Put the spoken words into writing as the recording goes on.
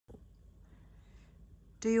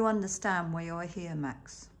Do you understand why you are here,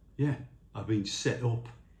 Max? Yeah, I've been set up.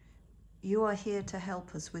 You are here to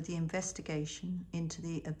help us with the investigation into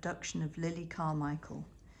the abduction of Lily Carmichael.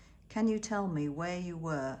 Can you tell me where you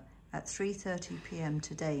were at 3:30 p.m.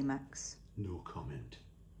 today, Max? No comment.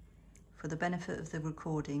 For the benefit of the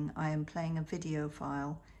recording, I am playing a video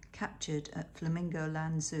file captured at Flamingo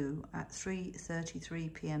Land Zoo at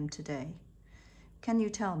 3:33 p.m. today. Can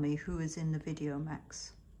you tell me who is in the video,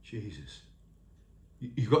 Max? Jesus.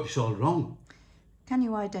 You've got this all wrong. Can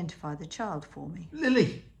you identify the child for me?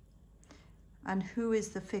 Lily! And who is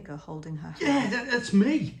the figure holding her hand? Yeah, that's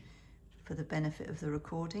me. For the benefit of the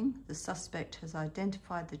recording, the suspect has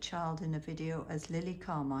identified the child in the video as Lily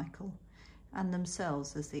Carmichael and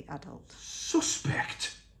themselves as the adult.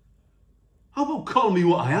 Suspect? How about calling me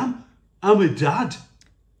what I am? I'm a dad.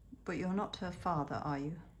 But you're not her father, are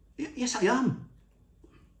you? Yes, I am.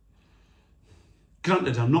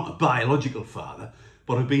 Granted, I'm not a biological father,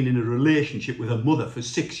 but I've been in a relationship with her mother for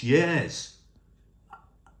 6 years.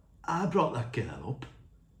 I brought that girl up.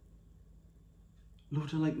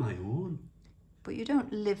 Loved her like my own. But you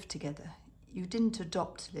don't live together. You didn't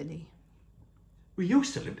adopt Lily. We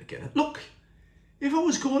used to live together. Look, if I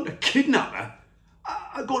was going to kidnap her,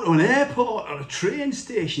 I'd go to an airport or a train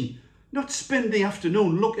station, not spend the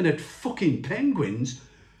afternoon looking at fucking penguins.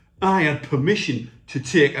 I had permission to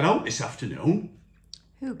take her out this afternoon.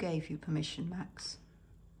 Who gave you permission, Max?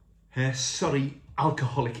 Her sorry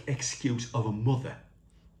alcoholic excuse of a mother.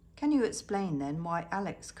 Can you explain then why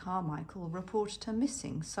Alex Carmichael reported her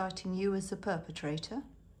missing, citing you as the perpetrator?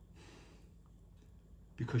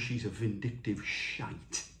 Because she's a vindictive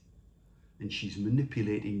shite. And she's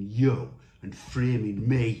manipulating you and framing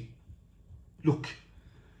me. Look,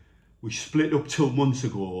 we split up 2 months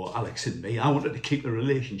ago, Alex and me. I wanted to keep the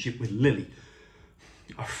relationship with Lily.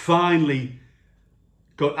 I finally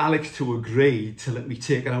got Alex to agree to let me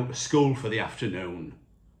take her out to school for the afternoon.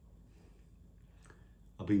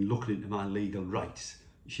 I've been looking into my legal rights.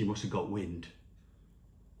 She must have got wind.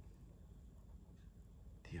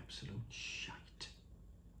 The absolute shite.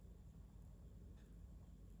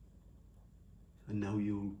 And now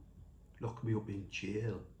you'll lock me up in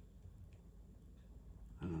jail.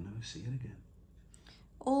 And I'll never see her again.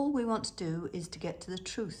 All we want to do is to get to the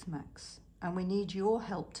truth, Max. And we need your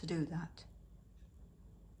help to do that.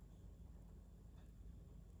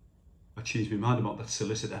 I changed my mind about that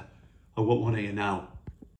solicitor. I want one of you now.